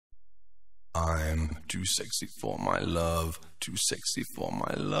I'm too sexy for my love, too sexy for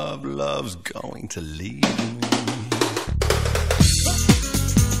my love, love's going to leave me.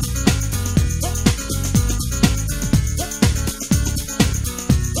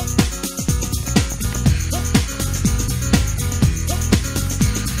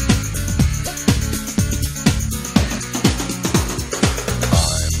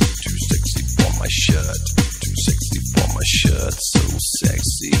 Shirt so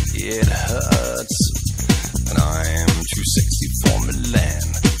sexy it hurts, and I'm too sexy for Milan,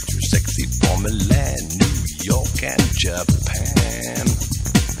 too sexy for Milan, New York and Japan.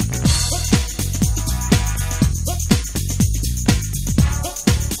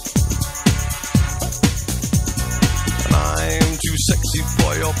 And I'm too sexy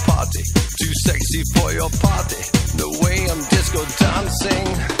for your party, too sexy for your party, the way I'm disco dancing.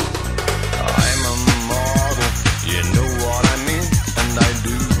 I'm a model, you know what I mean, and I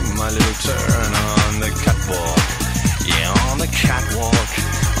do my little turn on the catwalk. Yeah, on the catwalk,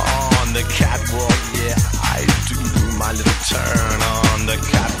 on the catwalk. Yeah, I do my little turn on the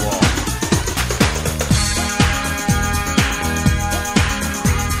catwalk.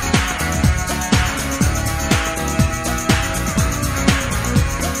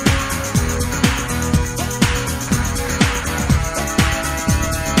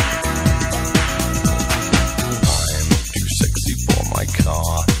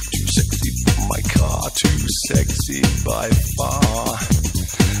 Sexy by far,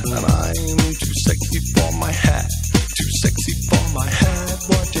 and I'm too sexy for my hat, too sexy for my hat.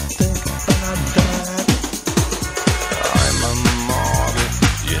 What you think about that? I'm a model,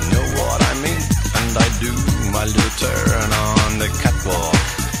 you know what I mean, and I do my little turn on the catwalk.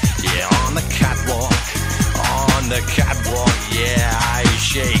 Yeah, on the catwalk, on the catwalk. Yeah, I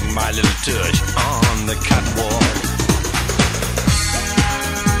shake my little tush on the catwalk.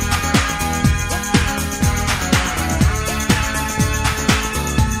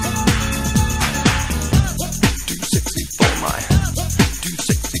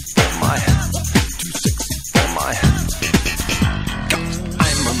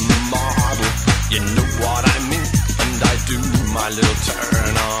 My little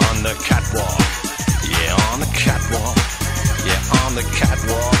turn on the catwalk. Yeah, on the catwalk. Yeah, on the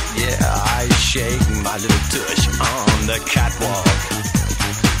catwalk. Yeah, I shake my little tush on the catwalk.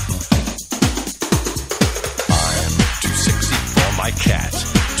 I'm too sexy for my cat,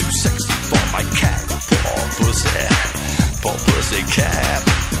 too sexy for my cat. Poor pussy cat.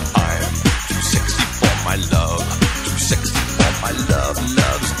 I'm too sexy for my love, too sexy for my love.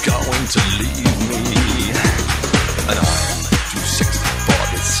 Love's going to leave me, and I'm too sexy for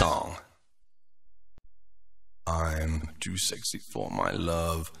this song. I'm too sexy for my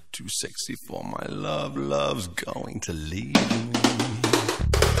love, too sexy for my love. Love's going to leave me.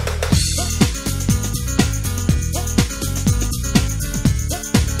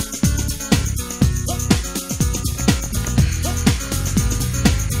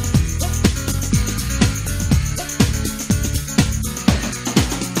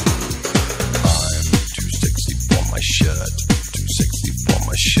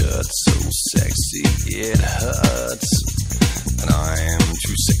 Shirt so sexy it hurts, and I'm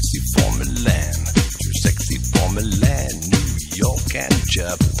too sexy for Milan, too sexy for Milan, New York and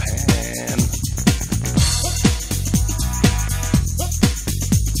Japan.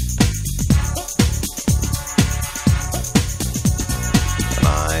 And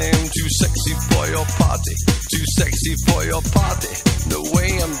I'm too sexy for your party, too sexy for your party, the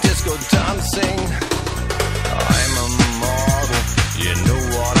way I'm disco dancing.